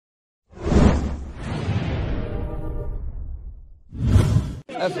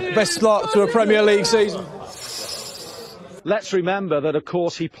best luck to a Premier League season. Let's remember that, of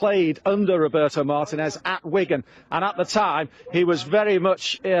course, he played under Roberto Martinez at Wigan, and at the time, he was very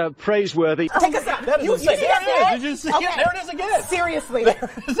much praiseworthy. Take a second. There it is. Did you see Okay. it? There it is again. Seriously. There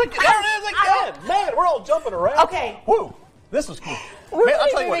it is again. Man, we're all jumping around. Okay. Woo. This was cool. We're Man, I'll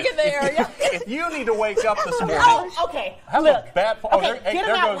really tell you what, moving in the area. if you need to wake up this morning, Oh, okay. have Look. a bad. Okay, get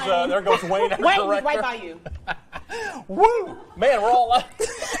him out, there goes Wayne. Wayne, director. he's right by you. Woo! Man, we're all. I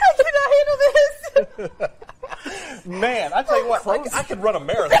cannot handle this. Man, I tell you what, I could run a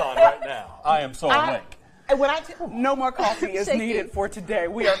marathon right now. I am so awake. No more coffee is needed for today.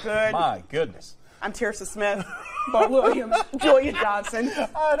 We are good. My goodness. I'm Tirsa Smith, Bo Williams, Julia Johnson.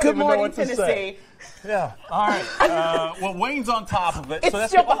 Good morning, Tennessee. Yeah. All right. Well, Wayne's on top of it. It's so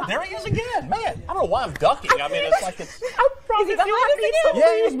that's still good. There he is again. Man, I don't know why I'm ducking. I mean, it's like it's. I promise you, I need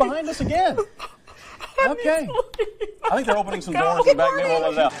Yeah, he was behind us again. Okay. I think they're opening some doors in the back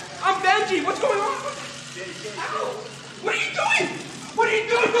middle. I'm Benji. What's going on? Ow. What are you doing? What are you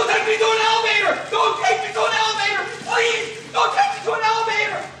doing? Don't take me to an elevator. Don't take me to an elevator. Please. Don't take me to an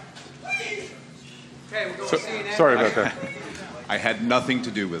elevator. Please. Okay, we're going to see you now. Sorry about that. I had nothing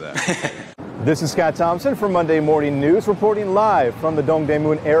to do with that. This is Scott Thompson from Monday Morning News, reporting live from the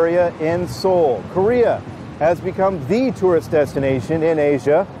Dongdaemun area in Seoul. Korea has become the tourist destination in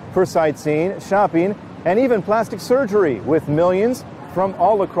Asia for sightseeing, shopping, and even plastic surgery, with millions from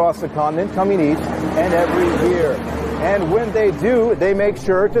all across the continent coming each and every year. And when they do, they make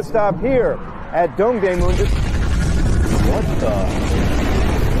sure to stop here at Dongdaemun. What the?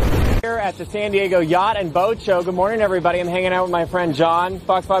 Here at the San Diego Yacht and Boat Show. Good morning, everybody. I'm hanging out with my friend John.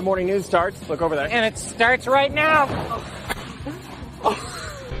 Fox 5 Morning News starts. Look over there. And it starts right now.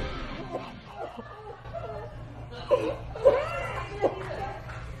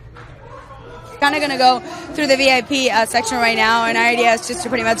 Kind of going to go through the VIP section right now, and our idea is just to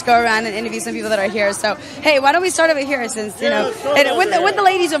pretty much go around and interview some people that are here. So, hey, why don't we start over here since, you know, and with the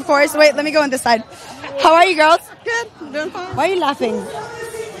ladies, of course. Wait, let me go on this side. How are you, girls? Good. Doing fine. Why are you laughing?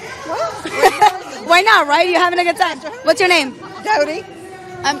 Why not, right? You're having a good time. What's your name? Jody.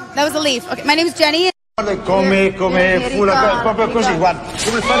 That was a leaf. Okay, my name is Jenny. Come fu proprio così, guarda.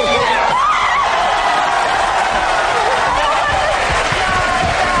 Come fare.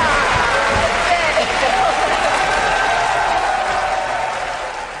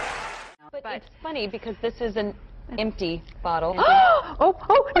 But it's funny because this is an empty bottle. Not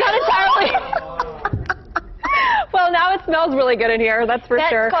entirely. Well, now it smells really good in here, that's for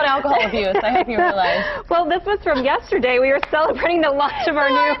sure. That's called alcohol abuse, I hope you realize. Well, this was from yesterday. We were celebrating the launch of our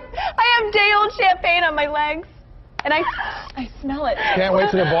new... I have day-old champagne on my legs. And I smell it. Can't wait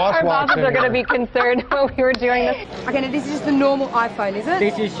till the boss Our walks bosses in are going to be concerned when we were doing this. Okay, now this is just the normal iPhone, is it?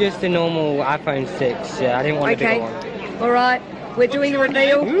 This is just a normal iPhone 6. Yeah, I didn't want a bigger one. All right. We're doing the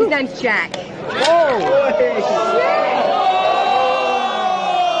reveal. His name's Jack.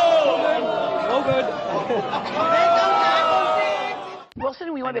 Wilson,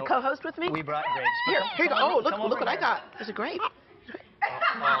 you want to be co-host with me? We brought grapes. Here you go. Oh, look what I got. There's a grape.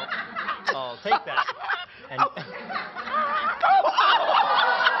 I'll take that. And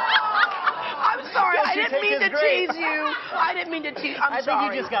I'm sorry. I didn't mean to tease you. I didn't mean to tease. I'm sorry. I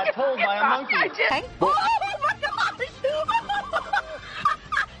think you just got told by a monkey. I did. Oh my gosh!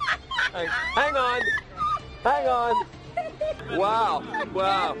 Hang on. Hang on. Wow.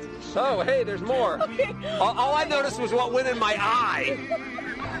 Wow. Oh, hey, there's more. All I noticed was what went in my eye.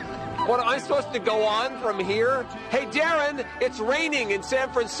 What, am I supposed to go on from here? Hey, Darren, it's raining in San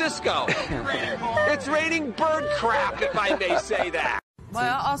Francisco. It's raining bird crap, if I may say that.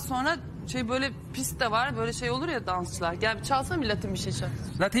 Bayağı az sonra böyle pist de var, böyle şey olur ya dansçılar. Gel bir çalsana bir Latin bir şey çal.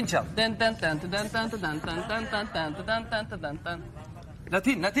 Latin çal.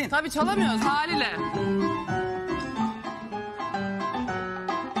 Latin. Tabii çalamıyoruz haliyle.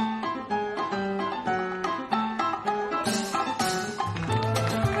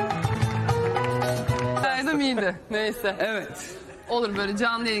 Saydım iyiydi. Neyse. Evet. Olur böyle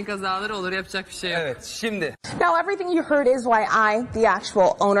canlı yayın kazaları olur. Yapacak bir şey yok. Evet, şimdi. Now, everything you heard is why I, the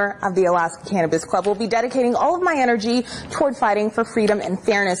actual owner of the Alaska Cannabis Club, will be dedicating all of my energy toward fighting for freedom and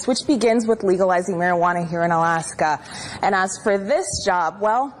fairness, which begins with legalizing marijuana here in Alaska. And as for this job,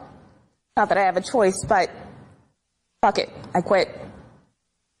 well, not that I have a choice, but fuck it, I quit.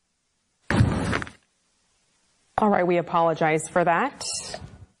 All right, we apologize for that.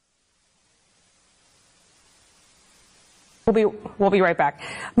 We'll be right back.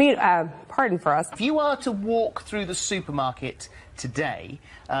 Pardon for us. If you are to walk through the supermarket today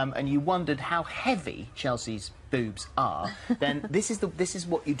and you wondered how heavy Chelsea's boobs are, then this is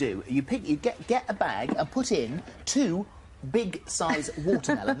what you do. You get a bag and put in 2 big size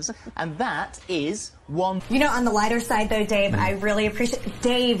watermelons, and that is one. You know, on the lighter side though, Dave, I really appreciate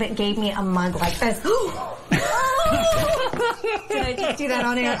Dave gave me a mug like this. Did I just do that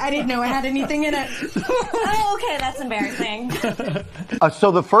on air? I didn't know I had anything in it. Oh, okay, that's embarrassing.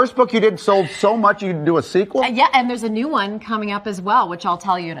 So the first book you did sold so much you can do a sequel? Yeah, and there's a new one coming up as well, which I'll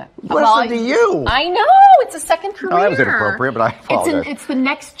tell you. Listen to you. I know, it's a second career. No, that was inappropriate, but I apologize. It's the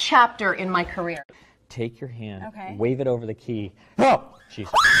next chapter in my career. Take your hand, Okay. wave it over the key. Oh,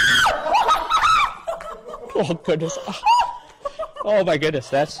 Jesus. Oh, goodness. Oh, my goodness.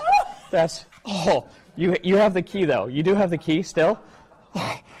 That's, oh, you have the key, though. You do have the key still?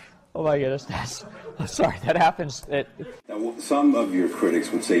 Oh, my goodness. I'm sorry, that happens. Now, some of your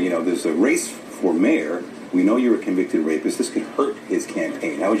critics would say, you know, there's a race for mayor. We know you're a convicted rapist. This could hurt his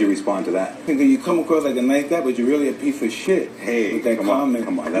campaign. How would you respond to that? I think that you come across like a nice guy, but you're really a piece of shit. Hey, with that come comment.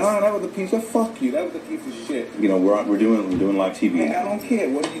 on. No, that was a piece of fuck you. That was a piece of shit. You know, we're doing live TV Hey, now. I don't care.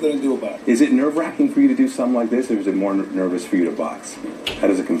 What are you gonna do about it? Is it nerve-wracking for you to do something like this, or is it more nervous for you to box? How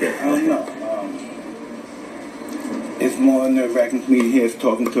does it compare? I don't know. It's more nerve-wracking for me to hear us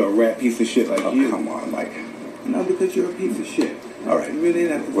talking to a rat piece of shit like you. Come on, Mike. No, because you're a piece of shit. All right, really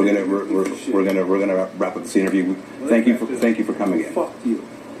not. we're gonna wrap up this interview. Thank you for coming in. Fuck you.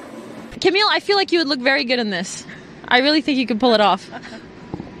 Camille, I feel like you would look very good in this. I really think you could pull it off.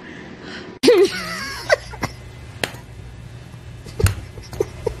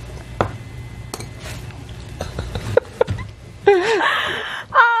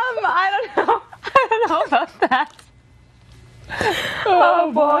 I don't know about that.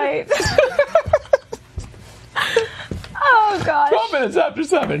 Oh boy. Oh gosh. 12 minutes after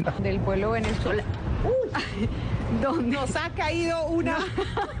 7. Del pueblo venezolano. Nos ha caído una.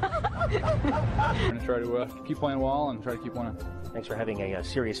 I'm going to try to keep playing well and try to keep winning. Thanks for having a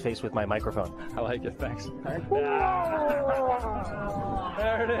serious face with my microphone. I like it. Thanks. There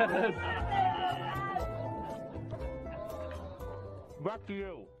it is. Back to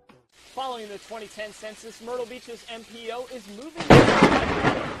you. Following the 2010 census, Myrtle Beach's MPO is moving.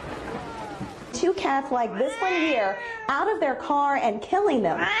 Two cats like this one here out of their car and killing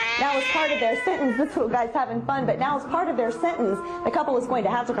them. Now as part of their sentence, this little guy's having fun, but now as part of their sentence, the couple is going to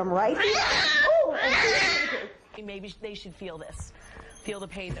have to come right here. Ooh, Maybe they should feel this. Feel the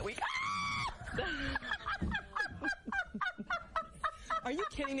pain that we... Are you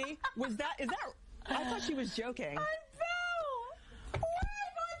kidding me? Is that... I thought she was joking.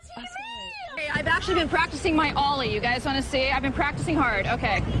 Hey, I've actually been practicing my ollie. You guys want to see? I've been practicing hard.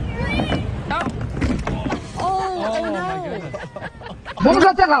 Okay. Oh no. Vamos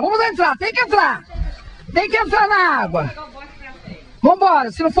até lá, vamos entrar, tem que entrar. Tem que entrar na água.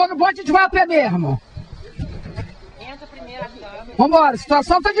 Vambora, se não for no bote, a gente vai a pé mesmo. Vambora, a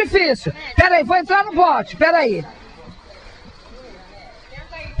situação tá difícil. Pera aí, vou entrar no bote, pera aí.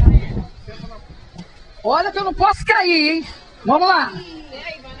 Olha que eu não posso cair, hein. Vamos lá.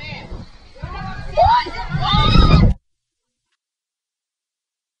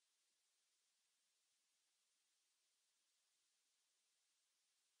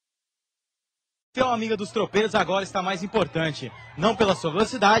 Ser uma amiga dos tropeiros agora está mais importante. Não pela sua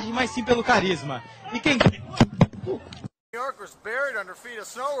velocidade, mas sim pelo carisma. E quem... New York was buried under feet of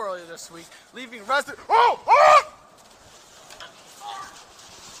snow earlier this week, leaving residents... Oh! Oh!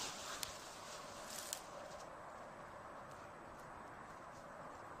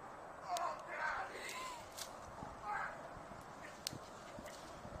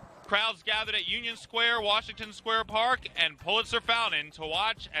 Crowds gathered at Union Square, Washington Square Park, and Pulitzer Fountain to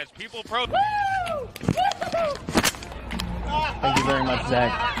watch as people protest. Thank you very much,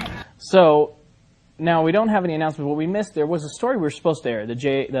 Zach. So, now we don't have any announcements. What we missed, there was a story we were supposed to air. The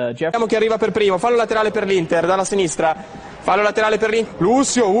Jeff... Vediamo chi arriva per primo, fallo laterale per l'Inter, dalla sinistra. Fallo laterale per l'Inter.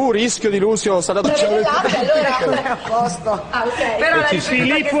 Lucio, rischio di Lucio, sta dato... Allora a posto. Ah, ok. Però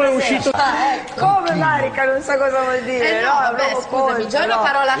Filippo è uscito... Come Marica, non so cosa vuol dire. No, vabbè, scusami, già una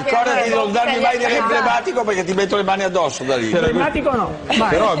parola che... Ricordati di non darmi mai dell'emblematico perché ti metto le mani addosso da lì. Emblematico no.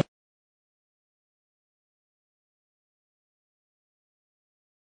 Però...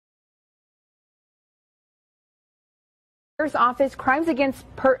 Office Crimes Against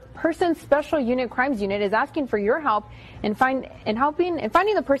Persons Special Unit Crimes Unit is asking for your help in finding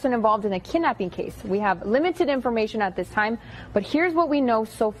the person involved in a kidnapping case. We have limited information at this time, but here's what we know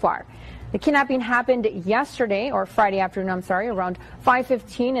so far. The kidnapping happened yesterday, or Friday afternoon, I'm sorry, around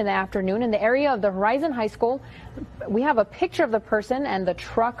 5:15 in the afternoon in the area of the Horizon High School. We have a picture of the person and the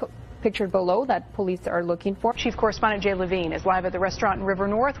truck pictured below that police are looking for. Chief Correspondent Jay Levine is live at the restaurant in River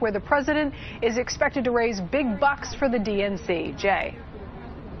North where the president is expected to raise big bucks for the DNC. Jay.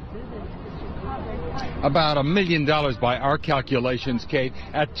 About $1 million by our calculations, Kate,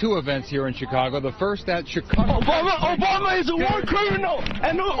 at 2 events here in Chicago. The first at Chicago. Obama is a war criminal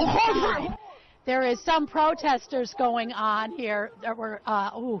and a horrible. There is some protesters going on here that were,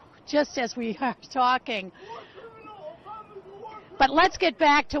 just as we are talking. But let's get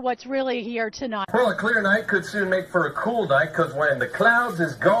back to what's really here tonight. Well, a clear night could soon make for a cool night, because when the clouds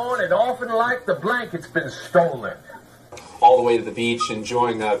is gone, it often like the blanket's been stolen. All the way to the beach,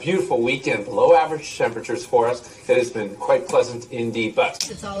 enjoying a beautiful weekend, below average temperatures for us. It has been quite pleasant indeed, but...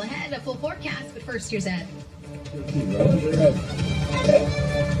 It's all ahead, a full forecast, but first here's Ed.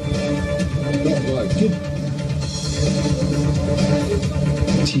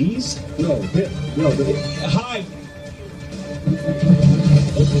 Tease? No, hi.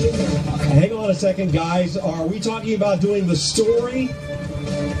 Hang on a second, guys. Are we talking about doing the story?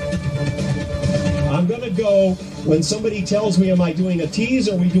 I'm going to go when somebody tells me, am I doing a tease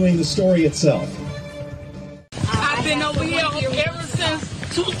or are we doing the story itself? I've been over here ever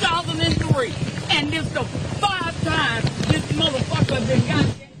since 2003, and this the 5 times this motherfucker been got.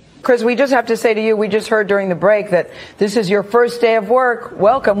 Chris, we just have to say to you, we just heard during the break that this is your first day of work.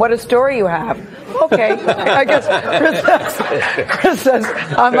 Welcome. What a story you have. Okay. I guess Chris says,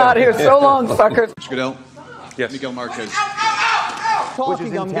 I'm out here so long, suckers. Goodell? Yes. Miguel Marquez.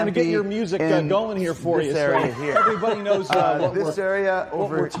 Talking, I'm going to get your music going here for you. Area here. Everybody knows this area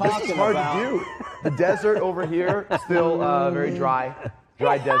over we're talking it's hard about. To do. The desert over here, still very dry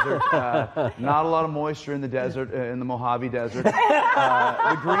desert. Not a lot of moisture in the desert, in the Mojave Desert.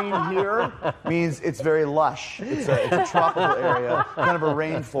 The green here means it's very lush. It's a tropical area, kind of a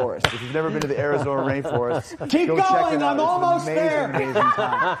rainforest. If you've never been to the Arizona rainforest, keep go going. Check it out. I'm almost there. Amazing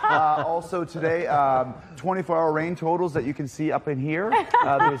time. Also today, 24-hour rain totals that you can see up in here.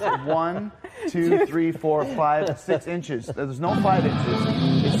 There's 1, 2, 3, 4, 5, 6 inches. There's no 5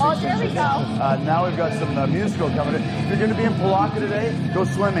 inches. Oh, there we go. Now we've got some musical coming in. If you're going to be in Palaka today, go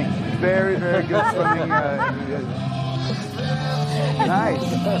swimming. Very, very good swimming. Nice.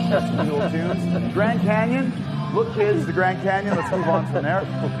 Little tunes. Grand Canyon. Look, kids, the Grand Canyon. Let's move on from there.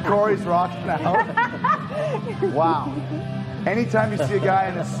 Corey's rocking out. Wow. Anytime you see a guy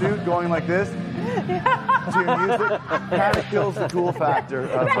in a suit going like this to your music, kind of kills the cool factor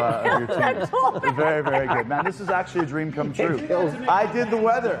of your tunes. Very, very good. Man, this is actually a dream come true. I did the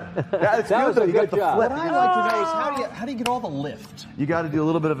weather. Yeah, it's good though. You got the flip. What I like to know is how do you get all the lift? You got to do a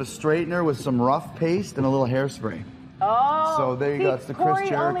little bit of a straightener with some rough paste and a little hairspray. Oh, so there you go. It's the Chris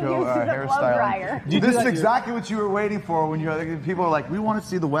Jericho hairstyle. This is exactly what you were waiting for when people are like, we want to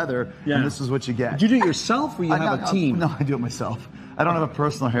see the weather, and this is what you get. Do you do it yourself or you have a team? No, I do it myself. I don't have a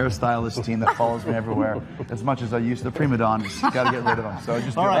personal hairstylist team that follows me everywhere as much as I used to. The prima donnas, got to get rid of them. So I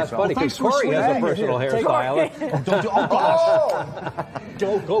just do it myself. That's funny because Corey has a personal hairstylist. Go.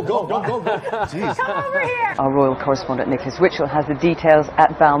 Jeez. Come over here. Our royal correspondent Nicholas Witchell has the details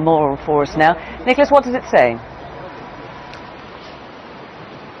at Balmoral for us now. Nicholas, what does it say?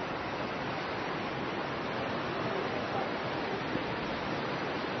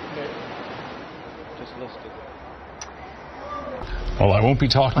 Well, I won't be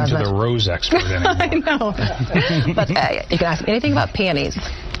talking to the rose expert anymore. I know. But you can ask me anything about peonies.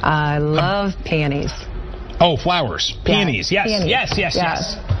 I love peonies. Oh, flowers. Peonies. Yes. Peonies.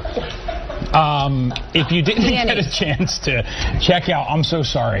 Yes. If you didn't get a chance to check out, I'm so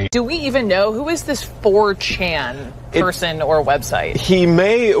sorry. Do we even know who is this 4chan person or website? He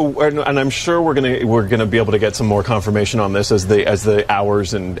may, and I'm sure we're gonna be able to get some more confirmation on this as the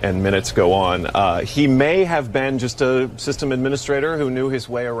hours and minutes go on. He may have been just a system administrator who knew his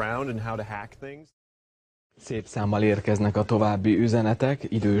way around and how to hack things. Szép számmal érkeznek a további üzenetek.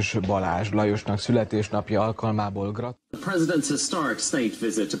 Idős Balázs Lajosnak születésnapja alkalmából The president's historic state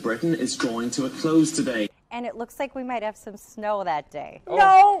visit to Britain is drawing to a close today. And it looks like we might have some snow that day. Oh.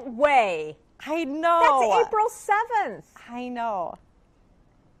 No way. I know. That's April 7th. I know.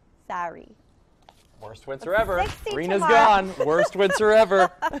 Sorry. Worst winter ever. Rena's gone. Worst winter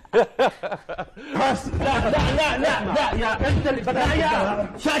ever.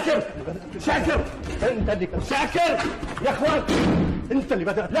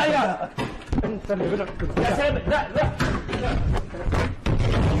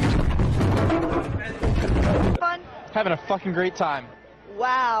 Having a fucking great time.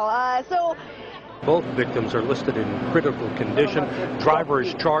 Wow. So both victims are listed in critical condition. Driver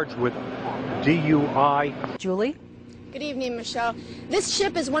is charged with DUI. Julie? Good evening, Michelle. This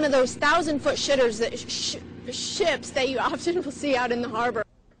ship is one of those 1,000-foot ships that you often will see out in the harbor.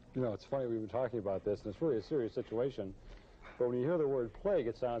 You know, it's funny we've been talking about this, and it's really a serious situation. But when you hear the word plague,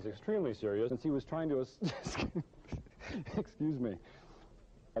 it sounds extremely serious. Since he was trying to, excuse me,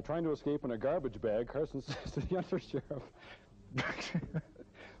 Trying to escape in a garbage bag, Carson says to the undersheriff,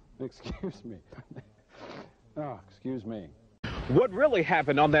 excuse me. Oh, excuse me. What really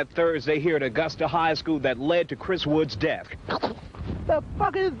happened on that Thursday here at Augusta High School that led to Chris Wood's death? The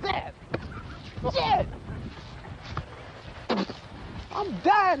fuck is that? Shit! I'm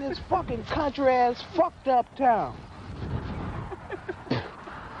dying in this fucking country-ass fucked up town.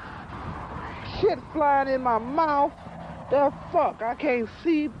 Shit flying in my mouth. The fuck? I can't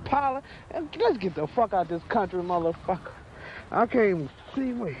see pollen. Let's get the fuck out this country, motherfucker. I can't even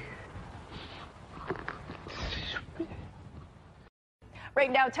see me. Right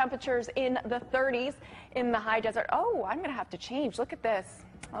now, temperatures in the 30s in the high desert. Oh, I'm going to have to change. Look at this.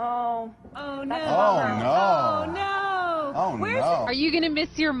 Oh. Oh, no. That's Oh, no. Oh, no. Oh, Where's no. Are Are you you going to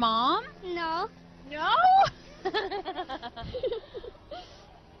miss your mom? No. No?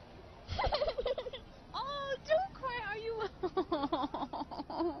 Oh, don't cry. Are you?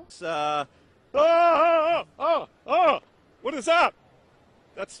 What is up?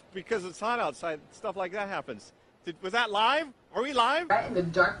 That's because it's hot outside. Stuff like that happens. Was that live? Are we live? In the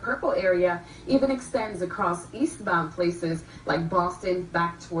dark purple area even extends across eastbound places like Boston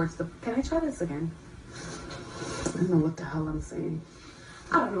back towards the... Can I try this again? I don't know what the hell I'm saying.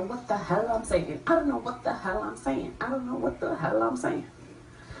 I don't know what the hell I'm saying. I don't know what the hell I'm saying. I don't know what the hell I'm saying.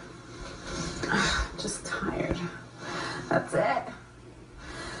 Just tired. That's it.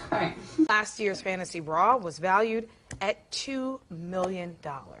 All right. Last year's fantasy bra was valued at $2 million.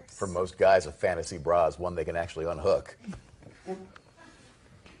 For most guys, a fantasy bra is one they can actually unhook.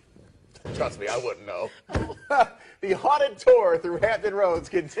 Trust me, I wouldn't know. The haunted tour through Hampton Roads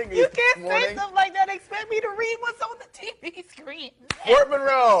continues. You can't this morning. say something like that and expect me to read what's on the TV screen. Fort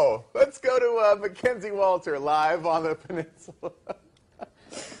Monroe. Let's go to Mackenzie Walter live on the peninsula.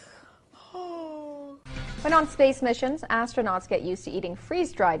 When on space missions, astronauts get used to eating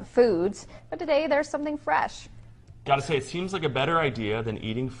freeze-dried foods, but today there's something fresh. Gotta say, it seems like a better idea than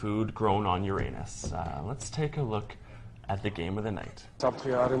eating food grown on Uranus. Let's take a look at the game of the night.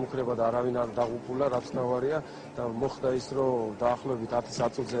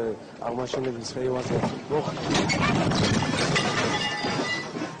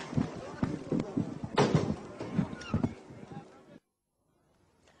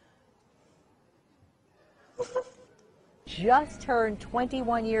 Just turned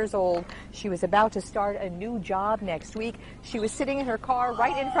 21 years old. She was about to start a new job next week. She was sitting in her car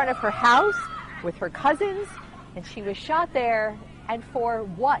right in front of her house with her cousins, and she was shot there. And for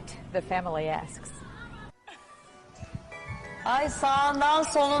what, the family asks. Ay sağından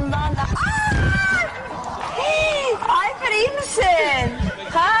solundan da. Hey, Alper iyi misin?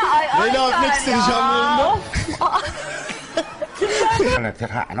 Ha, ay Leyla öpmek istedi canlı Thiệt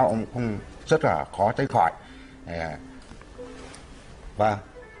hại nó cũng rất là khó tránh khỏi. Và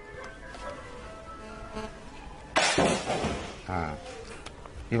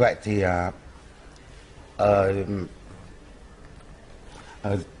như vậy thì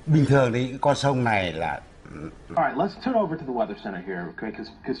bình thường thì con sông này là. All right, let's turn over to the Weather Center here, okay?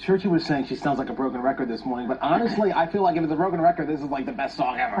 Because Churchy was saying she sounds like a broken record this morning, but honestly, I feel like if it's a broken record, this is like the best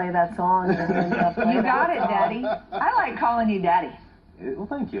song ever. Play that song. You got it, Daddy. I like calling you Daddy. Well,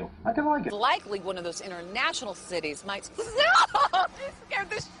 thank you. I can like it. Likely one of those international cities might. No! You scared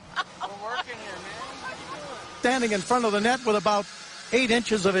the shit out of me. We're working here, man. Standing in front of the net with about 8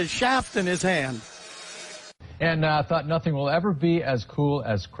 inches of his shaft in his hand. And thought nothing will ever be as cool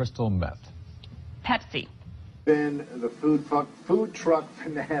as crystal meth. Pepsi. Been the food truck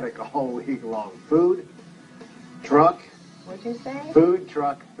fanatic all week long. Food truck. What'd you say? Food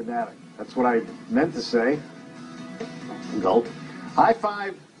truck fanatic. That's what I meant to say. Gulp. High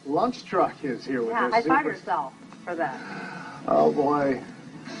Five Lunch Truck is here with us. High five yourself for that. Oh boy.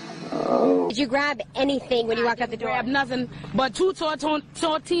 Oh. Did you grab anything when you walked out the door? I grabbed nothing but 2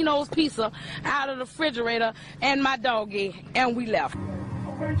 Tortino's pizza out of the refrigerator and my doggy, and we left.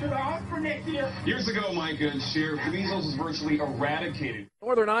 Years ago, my good share, measles was virtually eradicated.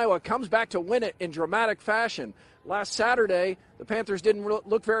 Northern Iowa comes back to win it in dramatic fashion. Last Saturday, the Panthers didn't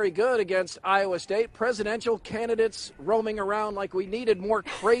look very good against Iowa State. Presidential candidates roaming around like we needed more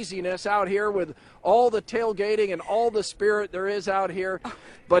craziness out here with all the tailgating and all the spirit there is out here.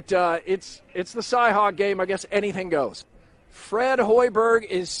 But it's the Cy-Hawk game. I guess anything goes. Fred Hoiberg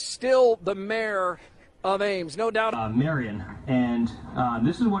is still the mayor of Ames, no doubt. Marion, and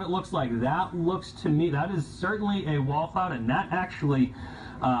this is what it looks like. That looks to me, that is certainly a wall cloud, and that actually,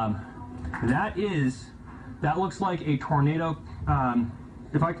 that looks like a tornado.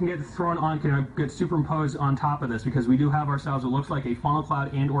 If I can get thrown on, can I get superimposed on top of this, because we do have ourselves, it looks like a funnel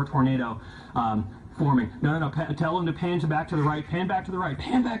cloud and or tornado forming. No. Tell them to pan back to the right. Pan back to the right.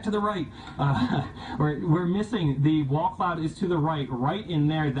 Pan back to the right. We're missing. The wall cloud is to the right. Right in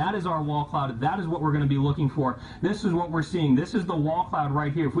there. That is our wall cloud. That is what we're going to be looking for. This is what we're seeing. This is the wall cloud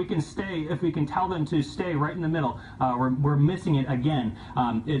right here. If we can tell them to stay right in the middle, we're missing it again.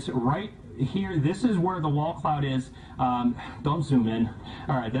 It's right here. This is where the wall cloud is. Don't zoom in.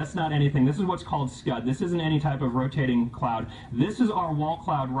 All right, that's not anything. This is what's called scud. This isn't any type of rotating cloud. This is our wall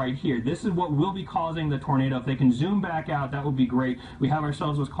cloud right here. This is what will be causing the tornado. If they can zoom back out, that would be great. We have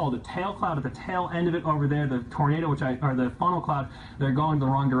ourselves what's called a tail cloud at the tail end of it over there. The tornado, or the funnel cloud, they're going the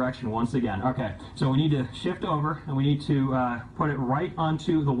wrong direction once again. Okay, so we need to shift over and we need to put it right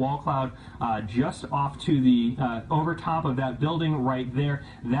onto the wall cloud, just off to the over top of that building right there.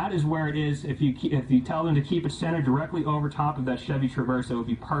 That is where it is. If you tell them to keep it centered directly over top of that Chevy Traverse, it would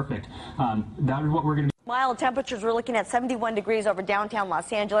be perfect. That is what we're going to. Mild temperatures, we're looking at 71 degrees over downtown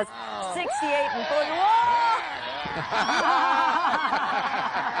Los Angeles, 68 in Philly.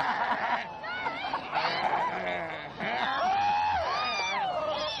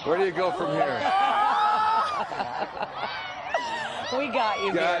 Where do you go from here? We got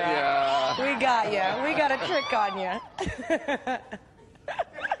you, Vera. We got you. We got a trick on you.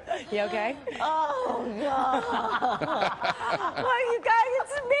 You okay? Oh, no. Well, you guys,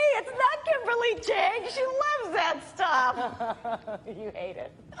 it's me. It's not Kimberly Chang. She loves that stuff. You hate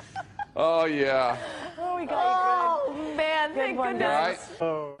it. Oh, yeah. Oh, we got you good. Oh, man. Thank goodness.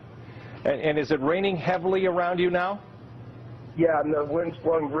 Right. And is it raining heavily around you now? Yeah, and the wind's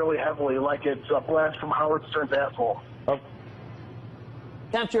blowing really heavily, like it's a blast from Howard Stern's asshole. Oh.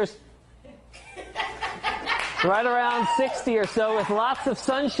 Temperatures right around 60 or so with lots of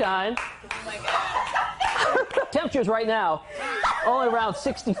sunshine. Oh my God. Temperatures right now only around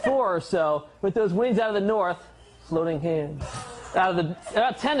 64 or so with those winds out of the north floating in. Out of the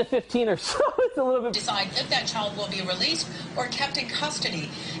about 10 to 15 or so. It's a little bit. Decide if that child will be released or kept in custody.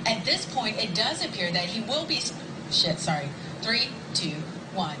 At this point, it does appear that he will be. 3, 2,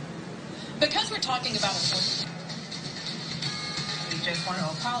 1. Because we're talking about we just want to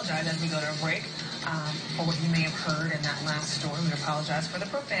apologize as we go to a break for what you may have heard in that last story. We apologize for the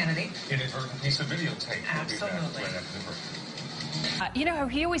profanity. Inadvertent piece of videotape. Absolutely. You know how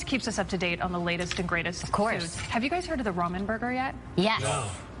he always keeps us up to date on the latest and greatest Of course. foods. Have you guys heard of the ramen burger yet? Yes. No.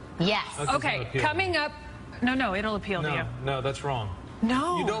 Yes. Okay, coming up. No, it'll appeal to you. No, that's wrong.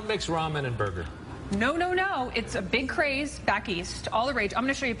 No. You don't mix ramen and burger. No. It's a big craze back east, all the rage. I'm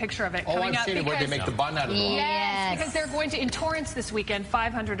going to show you a picture of it coming up. I've seen it where they make the bun out of it. Yes, because they're going to, in Torrance this weekend,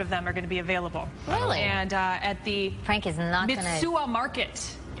 500 of them are going to be available. Really? And at the Frank is not going to Mitsuwa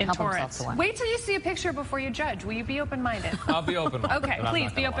Market in Torrance. Wait till you see a picture before you judge. Will you be open-minded? I'll be open-minded. Okay,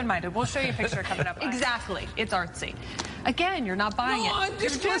 please be open-minded. We'll show you a picture coming up. Exactly. It's artsy. Again, you're not buying it. I'm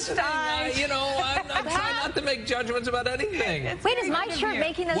just listening. I'm trying not to make judgments about anything. Wait, is my shirt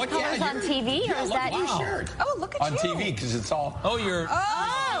making those colors on TV, or is that your shirt? Oh, look at on you. On TV, because it's all. Oh, you're.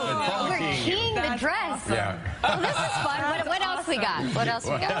 Oh, we're keying the dress. Yeah. Oh, this is fun. What else we got? What else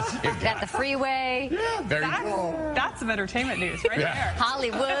we got? We got the freeway. Yeah, very cool. That's some entertainment news right there.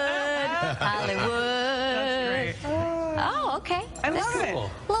 Hollywood. That's great. Oh, okay. I love it. A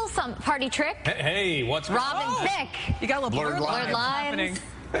little some party trick. Hey, what's Robin Thicke. You got a little blurred lines.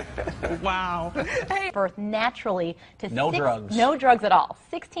 Wow. Birth naturally to No drugs. No drugs at all.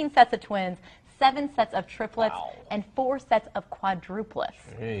 16 sets of twins, 7 sets of triplets, and 4 sets of quadruplets.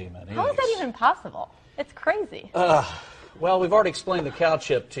 Hey, How is that even possible? It's crazy. Well, we've already explained the cow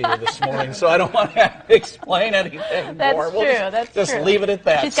chip to you this morning, so I don't want to explain anything That's more. true. That's just true. leave it at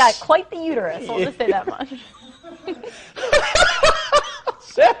that. She's got quite the uterus. We'll just say that much.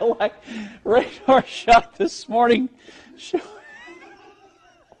 Satellite radar shot this morning.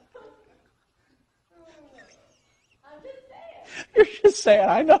 You're just saying.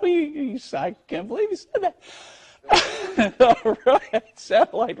 I know you. I can't believe you said that. All right,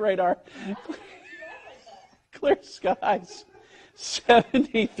 satellite radar. Clear skies.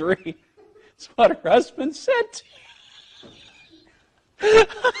 73. That's what her husband said to you.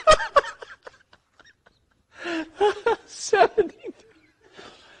 73.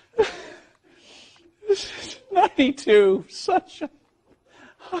 92. Such a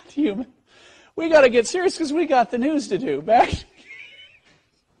hot human. We got to get serious because we got the news to do. Back.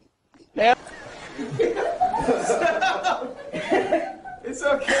 It's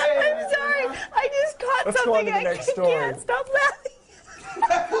okay. I'm sorry. I just caught Let's something. go on to the next story. Can't stop laughing.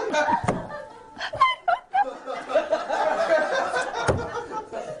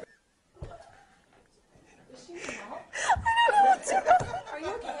 Are you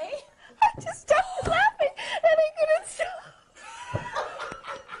okay? I just stopped laughing and I couldn't stop.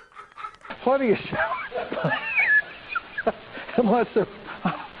 Plenty of show. unless they're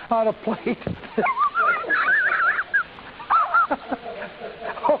on a plate.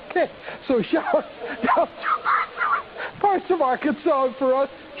 Okay, so showers down parts of Arkansas, and for us,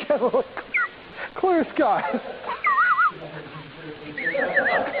 generally clear skies.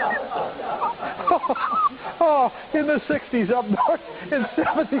 Oh, in the 60s up north, in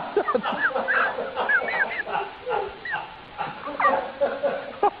 77.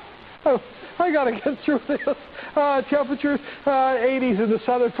 I gotta get through this. Temperatures 80s in the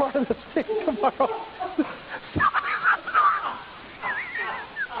southern part of the state tomorrow.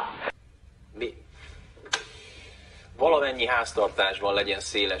 Valamennyi háztartásban legyen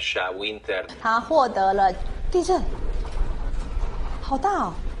széles sávú internet. 他获得了地震，好大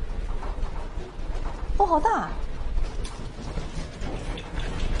哦，哦，好大。